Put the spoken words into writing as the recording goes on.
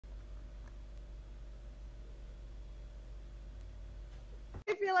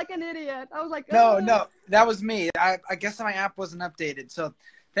feel like an idiot. I was like, No, that was me. I guess my app wasn't updated. So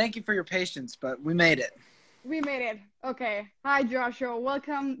thank you for your patience, but we made it. we made it. Okay. Hi, Joshua.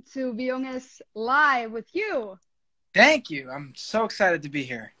 Welcome to Viunge's Live with you. Thank you. I'm so excited to be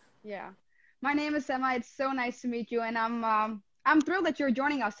here. Yeah. My name is Emma. It's so nice to meet you, and I'm thrilled that you're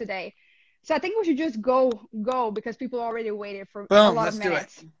joining us today. So I think we should just go because people already waited for a Boom, lot of let's do it.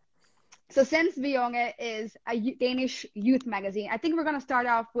 minutes. So since Viunge is a Danish youth magazine, I think we're gonna start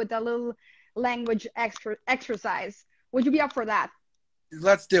off with a little language exercise. Would you be up for that?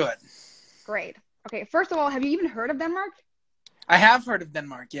 Let's do it. Great. Okay. First of all, have you even heard of Denmark? I have heard of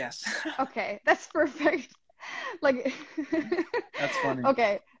Denmark, yes. Okay, that's perfect. Like, That's funny.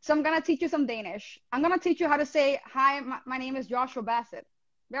 okay, so I'm gonna teach you some Danish. I'm gonna teach you how to say, hi, my name is Joshua Bassett.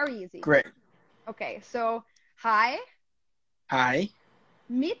 Very easy. Great. Okay, so, hi, Hi.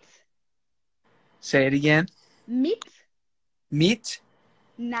 mit, Say it again. mit, Meet.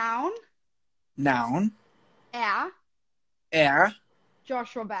 noun, Noun. er,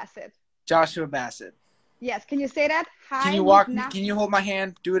 Joshua Bassett. Bassett. Yes, can you say that? Hi, Can you walk me? Can you hold my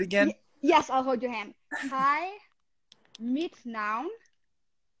hand? Do it again. Yes, I'll hold your hand. Hi, mit noun,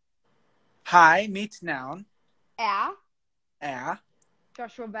 Hi, meet noun. er,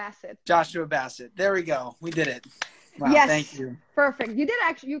 Joshua Bassett. There we go. We did it. Wow, yes, thank you. perfect. You did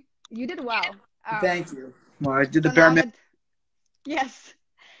actually, you did well. Thank you. Well, I did the So bare now minimum. yes.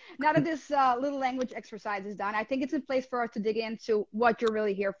 Now that this little language exercise is done, I think it's a place for us to dig into what you're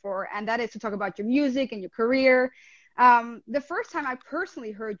really here for, and that is to talk about your music and your career. The first time I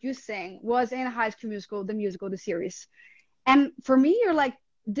personally heard you sing was in High School Musical, the series. And for me, you're like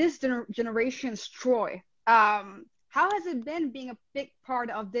this generation's Troy. How has it been being a big part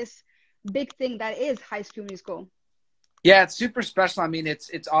of this big thing that is High School Musical? Yeah, it's super special. I mean,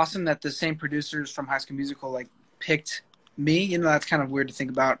 it's awesome that the same producers from High School Musical like picked me. You know, that's kind of weird to think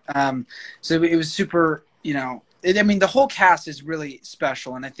about. So it was super. You know, I mean, the whole cast is really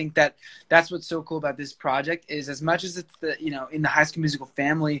special, and I think that that's what's so cool about this project is as much as it's in the High School Musical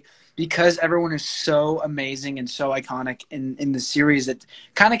family, because everyone is so amazing and so iconic in the series, it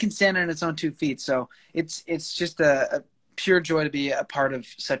kind of can stand on its own 2 feet. So it's just a pure joy to be a part of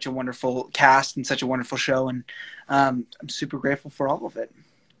such a wonderful cast and such a wonderful show, and I'm super grateful for all of it.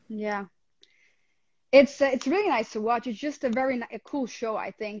 Yeah. It's really nice to watch. It's just a cool show,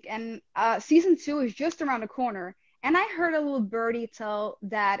 I think. And season 2 is just around the corner. And I heard a little birdie tell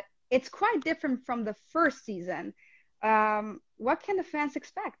that it's quite different from the first season. What can the fans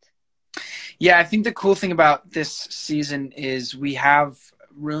expect? Yeah, I think the cool thing about this season is we have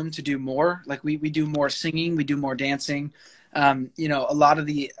room to do more. Like we do more singing, we do more dancing. A lot of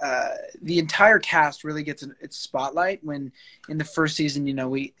the entire cast really gets its spotlight when in the first season,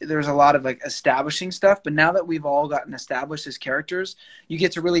 there's a lot of like establishing stuff, but now that we've all gotten established as characters, you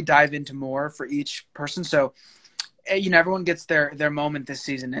get to really dive into more for each person. So, everyone gets their moment this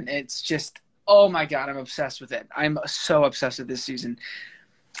season, and it's just, oh my God, I'm obsessed with it. I'm so obsessed with this season.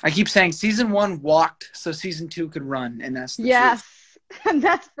 I keep saying season 1 walked so season 2 could run, and that's the truth.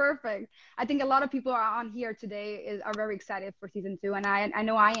 That's perfect. I think a lot of people are on here today are very excited for season 2, and I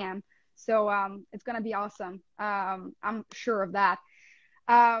know I am. So it's gonna be awesome. I'm sure of that.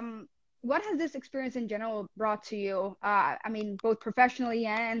 What has this experience in general brought to you? I mean, both professionally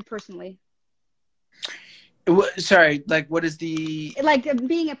and personally. Sorry, like what is the like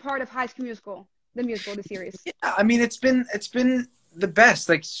being a part of High School Musical, the series? Yeah, I mean, it's been the best.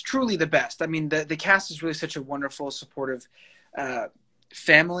 Like, it's truly the best. I mean, the cast is really such a wonderful, supportive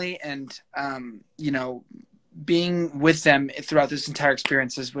family, and being with them throughout this entire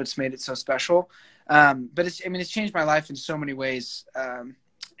experience is what's made it so special. But it's changed my life in so many ways, and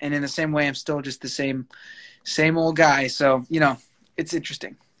in the same way, I'm still just the same old guy. So it's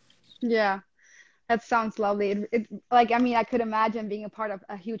interesting. Yeah. That sounds lovely. I could imagine being a part of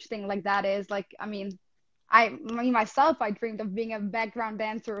a huge thing like that is like, I myself, I dreamed of being a background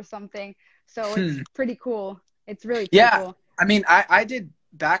dancer or something. So it's pretty cool. It's really pretty cool. I mean, I did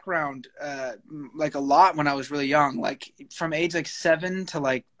background like a lot when I was really young, like from age like 7 to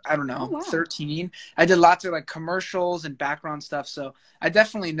like, I don't know, 13. I did lots of like commercials and background stuff. So I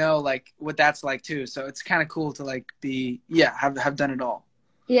definitely know like what that's like too. So it's kind of cool to like have done it all.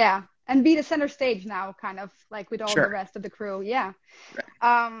 Yeah. And be the center stage now, kind of like with all Sure. the rest of the crew. Yeah.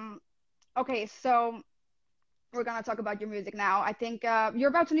 Right. Okay, so we're gonna talk about your music now. I think you're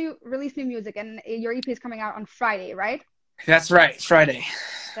about to release new music, and your EP is coming out on Friday, right? That's right, Friday.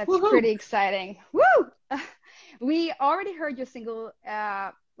 That's Woo-hoo. pretty exciting. Woo! We already heard your single,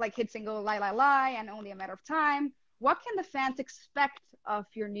 hit single "Lie Lie Lie" and "Only a Matter of Time." What can the fans expect of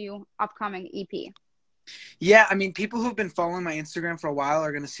your new upcoming EP? Yeah, I mean, people who've been following my Instagram for a while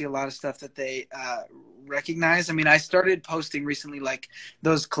are going to see a lot of stuff that they recognize. I mean, I started posting recently, like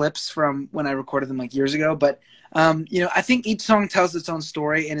those clips from when I recorded them like years ago. But I think each song tells its own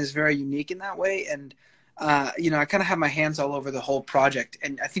story and is very unique in that way. And I kind of have my hands all over the whole project,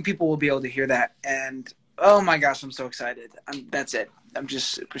 and I think people will be able to hear that. And oh my gosh, I'm so excited! That's it. I'm just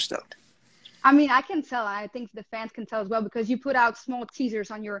super stoked. I mean, I can tell, and I think the fans can tell as well because you put out small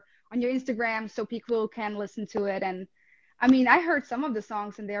teasers on your Instagram so people can listen to it. And I mean, I heard some of the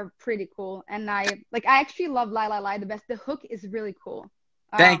songs and they're pretty cool. And I actually love "Lie Lie Lie" the best. The hook is really cool.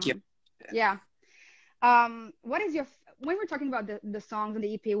 Thank you. Yeah. What is your when we're talking about the songs in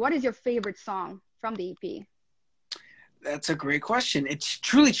the EP? What is your favorite song from the EP? That's a great question. It's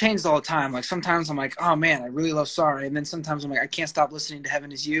truly changed all the time. Like sometimes I'm like, oh man, I really love Sorry, and then sometimes I'm like, I can't stop listening to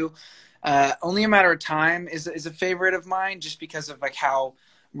Heaven Is You. Only a Matter of Time is a favorite of mine, just because of like how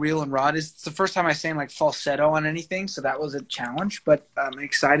real and raw it is. It's the first time I sang like falsetto on anything, so that was a challenge, but an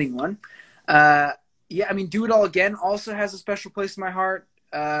exciting one. Yeah, I mean, Do It All Again also has a special place in my heart.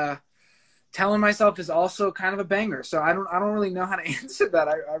 Telling Myself is also kind of a banger, so I don't really know how to answer that.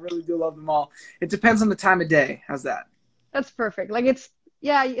 I really do love them all. It depends on the time of day. How's that? That's perfect. Like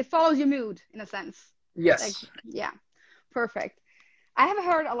yeah, it follows your mood in a sense. Like, Yes. yeah, perfect. I have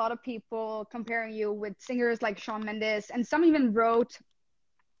heard a lot of people comparing you with singers like Shawn Mendes, and some even wrote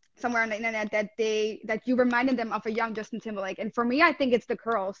somewhere on the internet that you reminded them of a young Justin Timberlake. And for me, I think it's the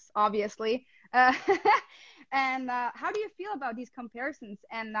curls, obviously. Uh, and how do you feel about these comparisons?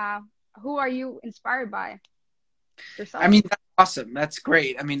 And who are you inspired by I yourself? mean, that's awesome. That's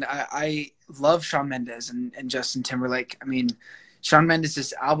great. I mean, I love Shawn Mendes and Justin Timberlake. I mean, Shawn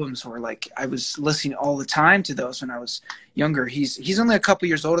Mendes' albums were like, I was listening all the time to those when I was younger. He's only a couple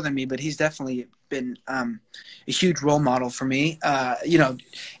years older than me, but he's definitely been a huge role model for me.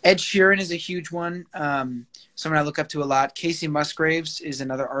 Ed Sheeran is a huge one. Someone I look up to a lot. Casey Musgraves is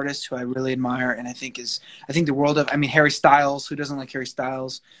another artist who I really admire, and I think the world of. I mean, Harry Styles. Who doesn't like Harry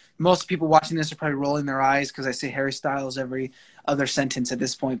Styles? Most people watching this are probably rolling their eyes because I say Harry Styles every other sentence at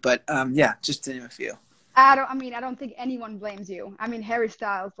this point. But yeah, just to name a few. I don't think anyone blames you. I mean, Harry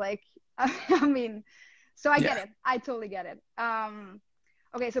Styles, like, I mean, so I get Yeah. it. I totally get it.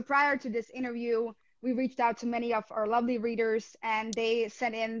 Okay, so prior to this interview, we reached out to many of our lovely readers and they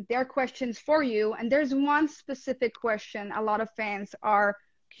sent in their questions for you. And there's one specific question a lot of fans are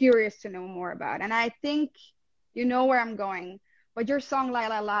curious to know more about. And I think you know where I'm going. But your song "Lie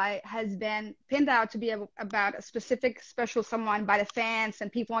Lie Lie" has been pinned out to be about a specific special someone by the fans and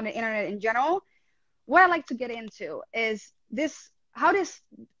people on the internet in general. What I like to get into is this: how does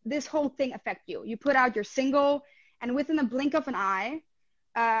this whole thing affect you? You put out your single, and within a blink of an eye,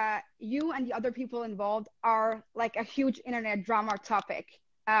 you and the other people involved are like a huge internet drama topic.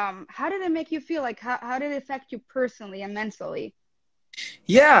 How did it make you feel? Like, how did it affect you personally and mentally?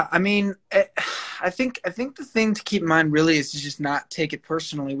 Yeah, I mean, I think the thing to keep in mind really is to just not take it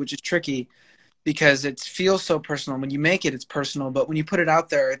personally, which is tricky because it feels so personal. When you make it, it's personal, but when you put it out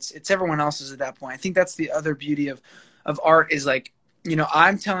there, it's everyone else's at that point. I think that's the other beauty of art is like,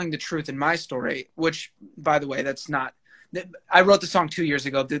 I'm telling the truth in my story, which by the way, that's not. I wrote the song 2 years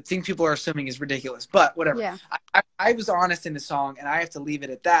ago. The thing people are assuming is ridiculous, but whatever. Yeah. I was honest in the song, and I have to leave it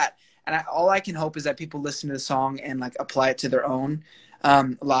at that. And all I can hope is that people listen to the song and like apply it to their own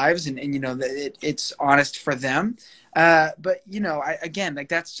lives, and that it's honest for them. But again, like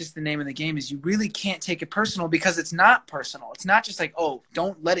that's just the name of the game. Is you really can't take it personal because it's not personal. It's not just like, oh,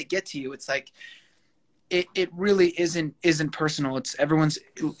 don't let it get to you. It's like it really isn't personal. It's everyone's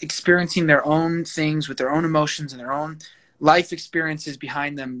experiencing their own things with their own emotions and their own life experiences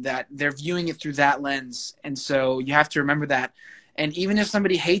behind them that they're viewing it through that lens. And so you have to remember that. And even if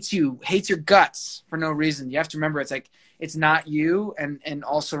somebody hates your guts for no reason, you have to remember it's like it's not you. And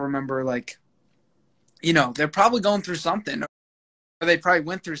also remember, like, they're probably going through something, or they probably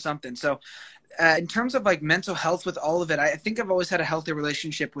went through something. So in terms of like mental health with all of it, I think I've always had a healthy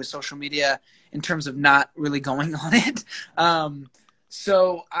relationship with social media in terms of not really going on it.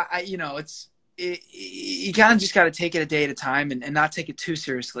 So you kind of just got to take it a day at a time and not take it too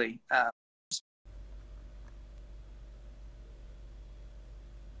seriously I,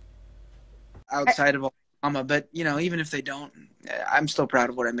 outside of all drama. But even if they don't, I'm still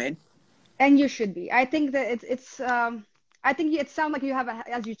proud of what I made. and you should be. I think that it's I think it sounds like you have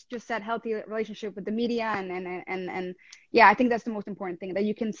as you just said, healthy relationship with the media and yeah, I think that's the most important thing, that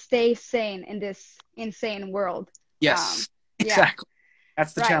you can stay sane in this insane world. Um, Yes, yeah, exactly.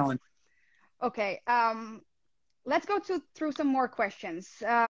 That's the right. challenge. Okay. Let's go through some more questions.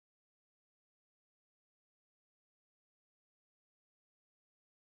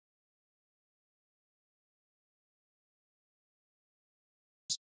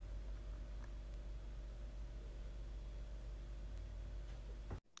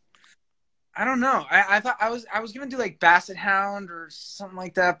 I don't know. I thought I was gonna do like Bassett Hound or something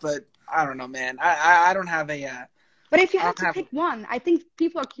like that, but I don't know, man. I don't have a But if you I had don't to have. pick one, I think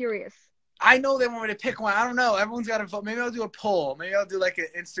people are curious. I know they want me to pick one. I don't know. Everyone's got to vote. Maybe I'll do a poll. Maybe I'll do like an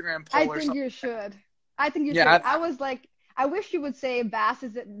Instagram I poll or think something. you should. I think you should. Yeah, I was like, I wish you would say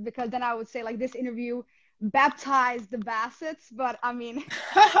Bassett because then I would say like this interview baptized the Bassets, but I mean,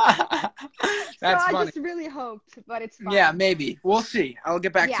 so that's I funny. just really hoped, but it's Yeah, fine. maybe we'll see. I'll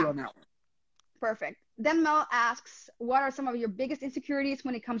get back to you Yeah, on that one. perfect. Then Mel asks, what are some of your biggest insecurities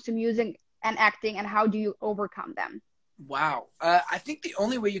when it comes to music and acting, and how do you overcome them? Wow. I think the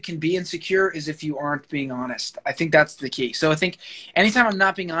only way you can be insecure is if you aren't being honest. I think that's the key. So I think anytime I'm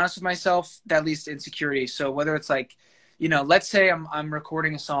not being honest with myself, that leads to insecurity. So whether it's like, let's say I'm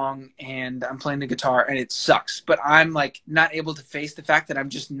recording a song and I'm playing the guitar and it sucks, but I'm like not able to face the fact that I'm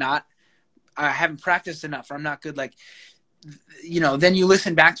just not I haven't practiced enough or I'm not good. Like, then you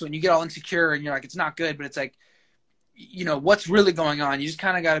listen back to it and you get all insecure and you're like, it's not good, but it's like, what's really going on. You just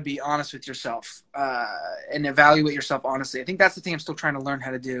kind of got to be honest with yourself and evaluate yourself honestly. I think that's the thing I'm still trying to learn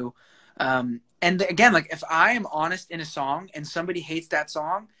how to do. And again, like if I am honest in a song and somebody hates that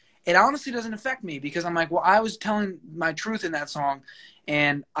song, it honestly doesn't affect me because I'm like, well, I was telling my truth in that song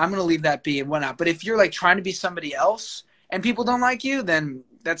and I'm going to leave that be and whatnot. But if you're like trying to be somebody else and people don't like you, then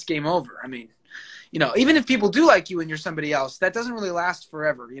that's game over. I mean, even if people do like you and you're somebody else, that doesn't really last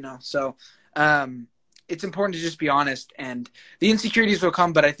forever. So, it's important to just be honest and the insecurities will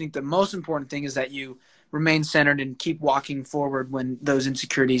come. But I think the most important thing is that you remain centered and keep walking forward when those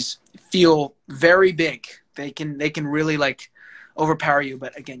insecurities feel very big. They can really like overpower you.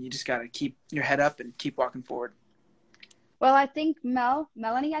 But again, you just got to keep your head up and keep walking forward. Well, I think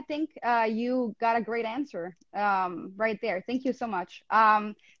Melanie, I think you got a great answer right there. Thank you so much.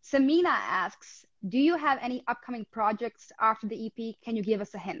 Samina asks, do you have any upcoming projects after the EP? Can you give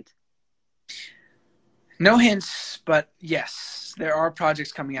us a hint? No hints, but yes, there are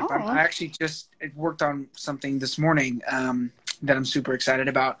projects coming up. Oh, I actually just worked on something this morning that I'm super excited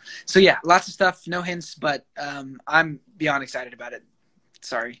about. So yeah, lots of stuff. No hints, but I'm beyond excited about it.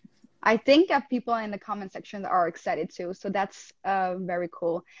 Sorry. I think people in the comment section are excited too. So that's very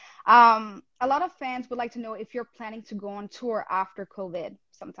cool. A lot of fans would like to know if you're planning to go on tour after COVID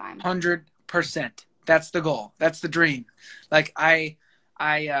sometime. 100%. That's the goal. That's the dream. Like I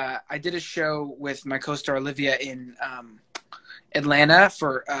did a show with my co-star Olivia in Atlanta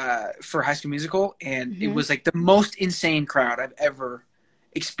for High School Musical, and it Hmm. was like the most insane crowd I've ever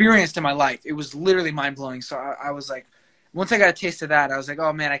experienced in my life. It was literally mind blowing. So I was like, once I got a taste of that, I was like,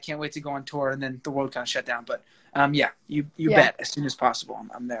 oh man, I can't wait to go on tour. And then the world kind of shut down. But yeah, you Yeah. bet. As soon as possible,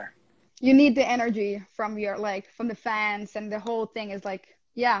 I'm there. You need the energy from from the fans, and the whole thing is like,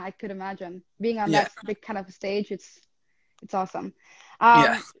 yeah, I could imagine being on Yeah, that big kind of stage. It's awesome.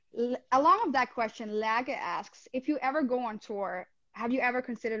 yeah. Along with that question, Lage asks, if you ever go on tour, have you ever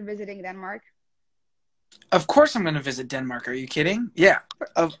considered visiting Denmark? Of course, I'm going to visit Denmark. Are you kidding? Yeah,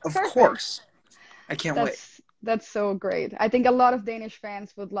 of Perfect. course. I can't wait. That's so great. I think a lot of Danish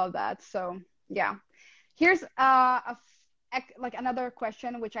fans would love that. So yeah, here's like another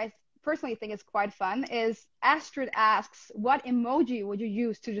question, which I personally think is quite fun. Is Astrid asks, what emoji would you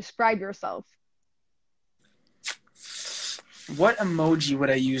use to describe yourself? What emoji would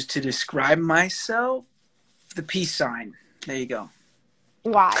I use to describe myself? The peace sign. There you go.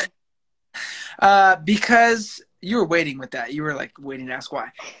 Why? Because you were waiting with that. You were like waiting to ask why.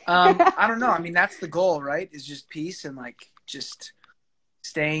 I don't know. I mean, that's the goal, right? Is just peace and like just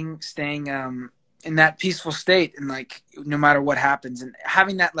staying in that peaceful state and like no matter what happens and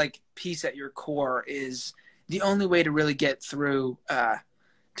having that like peace at your core is the only way to really get through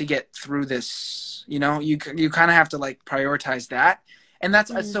this. You kind of have to like prioritize that. And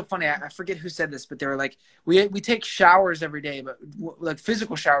that's it's Mm, so funny. I forget who said this, but they were like, we take showers every day, but like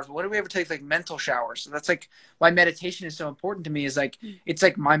physical showers. But what do we ever take like mental showers? So that's like why meditation is so important to me. Is like it's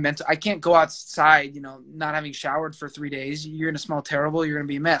like my mental. I can't go outside, not having showered for 3 days. You're gonna smell terrible. You're gonna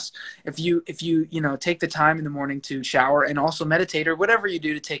be a mess. If you take the time in the morning to shower and also meditate or whatever you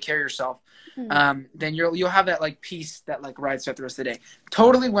do to take care of yourself, mm. then you'll have that like peace that like rides throughout the rest of the day.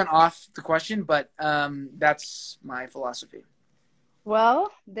 Totally went off the question, but that's my philosophy.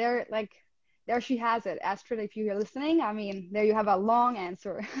 Well, there she has it. Astrid, if you're listening, I mean, there you have a long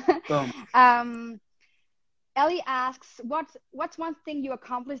answer. Boom. Um, Ellie asks, what's one thing you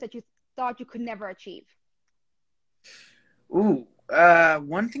accomplished that you thought you could never achieve? Ooh,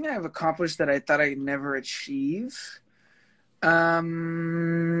 one thing I've accomplished that I thought I'd never achieve.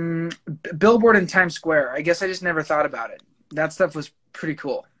 Billboard in Times Square. I guess I just never thought about it. That stuff was pretty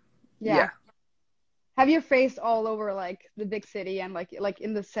cool. Yeah. Yeah. have your face all over like the big city and like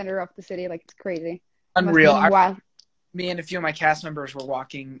in the center of the city. Like it's crazy. It must have Unreal. been wild. Me and a few of my cast members were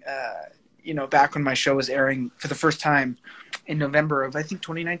walking, back when my show was airing for the first time in November of, I think,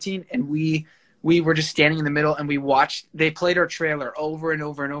 2019. And we were just standing in the middle and we watched, they played our trailer over and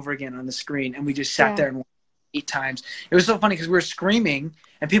over and over again on the screen. And we just sat Yeah. there and watched it 8 times. It was so funny because we were screaming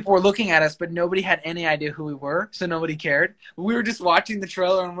and people were looking at us, but nobody had any idea who we were. So nobody cared. We were just watching the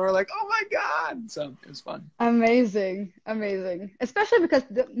trailer and we were like, oh my God. So it was fun. Amazing. Amazing. Especially because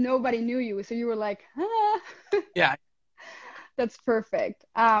nobody knew you. So you were like, ah. Yeah. That's perfect.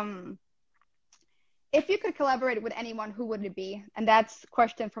 If you could collaborate with anyone, who would it be? And that's a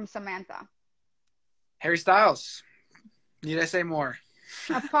question from Samantha. Harry Styles. Need I say more?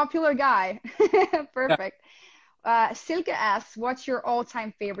 A popular guy. Perfect. Silke asks, what's your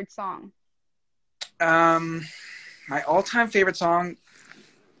all-time favorite song? My all-time favorite song.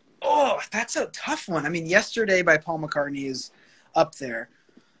 Oh, that's a tough one. I mean, Yesterday by Paul McCartney is up there.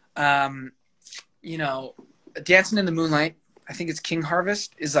 You know, Dancing in the Moonlight, I think it's King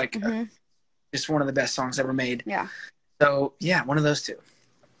Harvest, is like just one of the best songs ever made. Yeah. So, yeah, one of those two.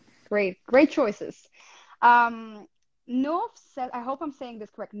 Great choices. Nov says, I hope I'm saying this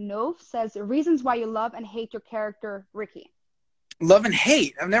correct. Nov says, reasons why you love and hate your character, Ricky. Love and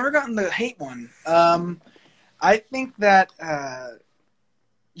hate. I've never gotten the hate one. I think that, I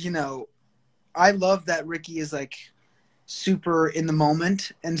love that Ricky is like super in the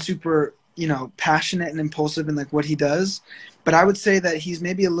moment and super, passionate and impulsive in like what he does. But I would say that he's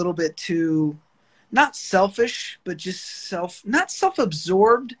maybe a little bit too, not selfish, but just not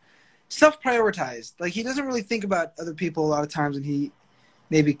self-absorbed, self-prioritized. Like he doesn't really think about other people a lot of times, and he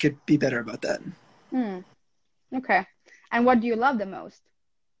maybe could be better about that. Okay. And what do you love the most?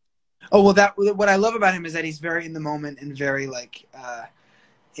 Oh, well, what I love about him is that he's very in the moment and very like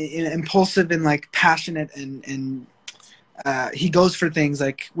impulsive and like passionate, and he goes for things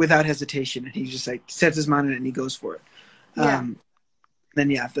like without hesitation, and he just like sets his mind on it and he goes for it. Yeah. Then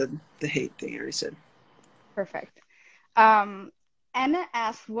yeah, the hate thing I already said. Perfect. Anna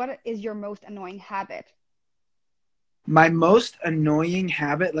asks, what is your most annoying habit? My most annoying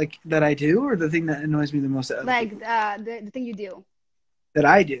habit, like that I do, or the thing that annoys me the most? Like the thing you do. That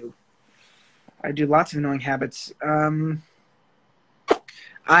I do. I do lots of annoying habits.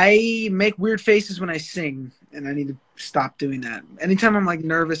 I make weird faces when I sing, and I need to stop doing that. Anytime I'm like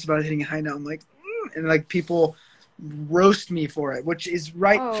nervous about hitting a high note, I'm like, and like people roast me for it, which is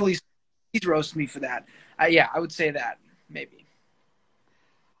rightfully. Please roast me for that. Yeah, I would say that maybe.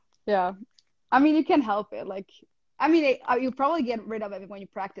 Yeah, I mean you can help it. Like, I mean, you probably get rid of it when you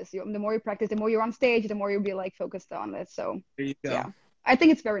practice. The more you practice, the more you're on stage, the more you'll be like focused on it. So there you go. Yeah, I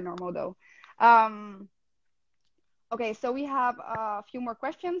think it's very normal though. Okay, so we have a few more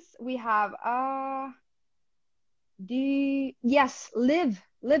questions. We have Liv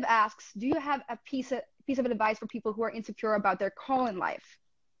asks, do you have a piece of advice for people who are insecure about their call in life?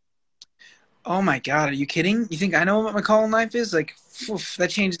 Oh my God, are you kidding? You think I know what my call in life is? Like, that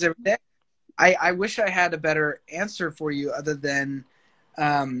changes every day. I wish I had a better answer for you other than,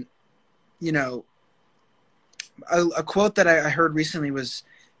 a quote that I heard recently was,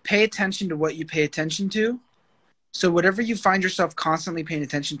 pay attention to what you pay attention to. So whatever you find yourself constantly paying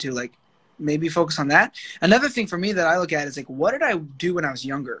attention to, like maybe focus on that. Another thing for me that I look at is like, what did I do when I was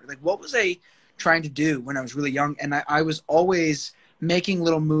younger? Like, what was I trying to do when I was really young? And I was always making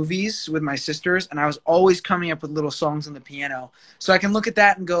little movies with my sisters, and I was always coming up with little songs on the piano. So I can look at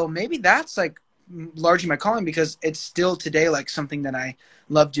that and go, maybe that's like largely my calling, because it's still today like something that I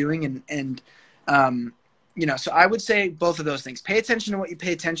love doing. So I would say both of those things. Pay attention to what you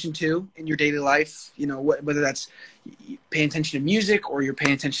pay attention to in your daily life, whether that's paying attention to music, or you're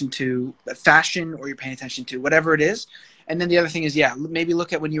paying attention to fashion, or you're paying attention to whatever it is. And then the other thing is, maybe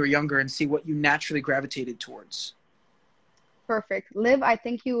look at when you were younger and see what you naturally gravitated towards. Perfect. Liv, I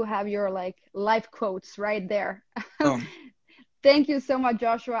think you have your like life quotes right there. Oh. Thank you so much,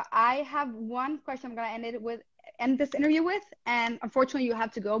 Joshua. I have one question I'm going to end this interview with, and unfortunately you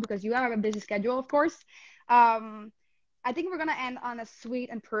have to go because you have a busy schedule, of course. I think we're going to end on a sweet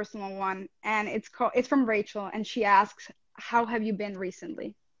and personal one, and it's from Rachel, and she asks, how have you been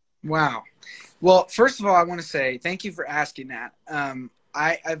recently? Wow. Well, first of all, I want to say thank you for asking that.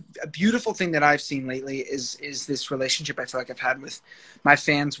 A beautiful thing that I've seen lately is this relationship I feel like I've had with my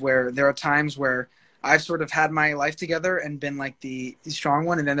fans, where there are times where I've sort of had my life together and been like the strong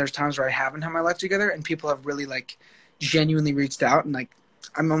one, and then there's times where I haven't had my life together, and people have really like genuinely reached out, and like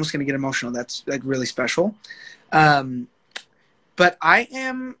I'm almost gonna get emotional. That's like really special. But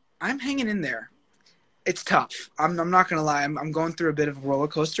I'm hanging in there. It's tough. I'm not gonna lie. I'm going through a bit of a roller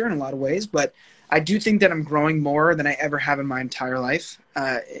coaster in a lot of ways, but I do think that I'm growing more than I ever have in my entire life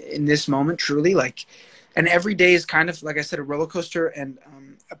in this moment, truly. Like, and every day is kind of, like I said, a roller coaster and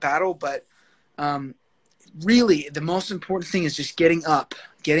a battle. But um, really, the most important thing is just getting up,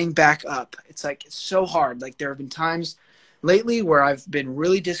 getting back up. It's like, it's so hard. Like, there have been times lately where I've been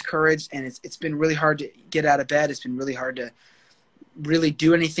really discouraged, and it's been really hard to get out of bed. It's been really hard to really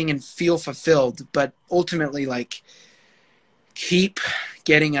do anything and feel fulfilled. But ultimately, like, keep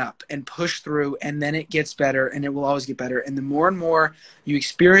getting up and push through, and then it gets better, and it will always get better. And the more and more you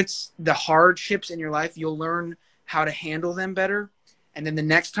experience the hardships in your life, you'll learn how to handle them better. And then the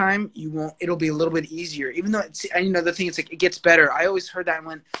next time you won't, it'll be a little bit easier, even though it's, you know, the thing, it's like, it gets better. I always heard that and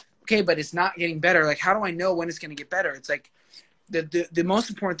went, okay, but it's not getting better. Like, how do I know when it's going to get better? It's like the most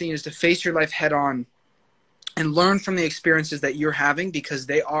important thing is to face your life head on and learn from the experiences that you're having, because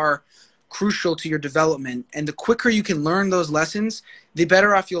they are crucial to your development. And the quicker you can learn those lessons, the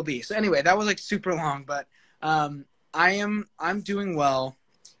better off you'll be. So anyway, that was like super long, but I'm doing well.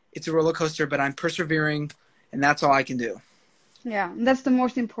 It's a roller coaster, but I'm persevering, and that's all I can do. Yeah, that's the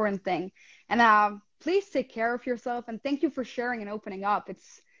most important thing. And please take care of yourself, and thank you for sharing and opening up.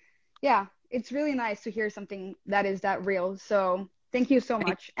 Yeah, it's really nice to hear something that is that real. So thank you so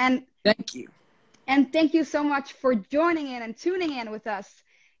much. Thank you. And thank you so much for joining in and tuning in with us.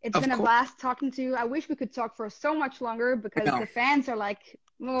 It's Of been a course. blast talking to you. I wish we could talk for so much longer I because know. the fans are like,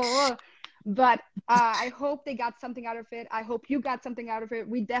 "Ugh." But I hope they got something out of it. I hope you got something out of it.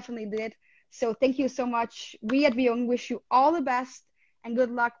 We definitely did. So thank you so much. We at Viunge wish you all the best and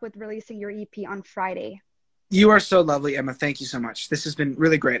good luck with releasing your EP on Friday. You are so lovely, Emma. Thank you so much. This has been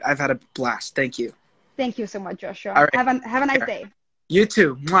really great. I've had a blast. Thank you. Thank you so much, Joshua. All right. Have a nice day. You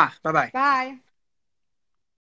too. Mwah. Bye-bye. Bye.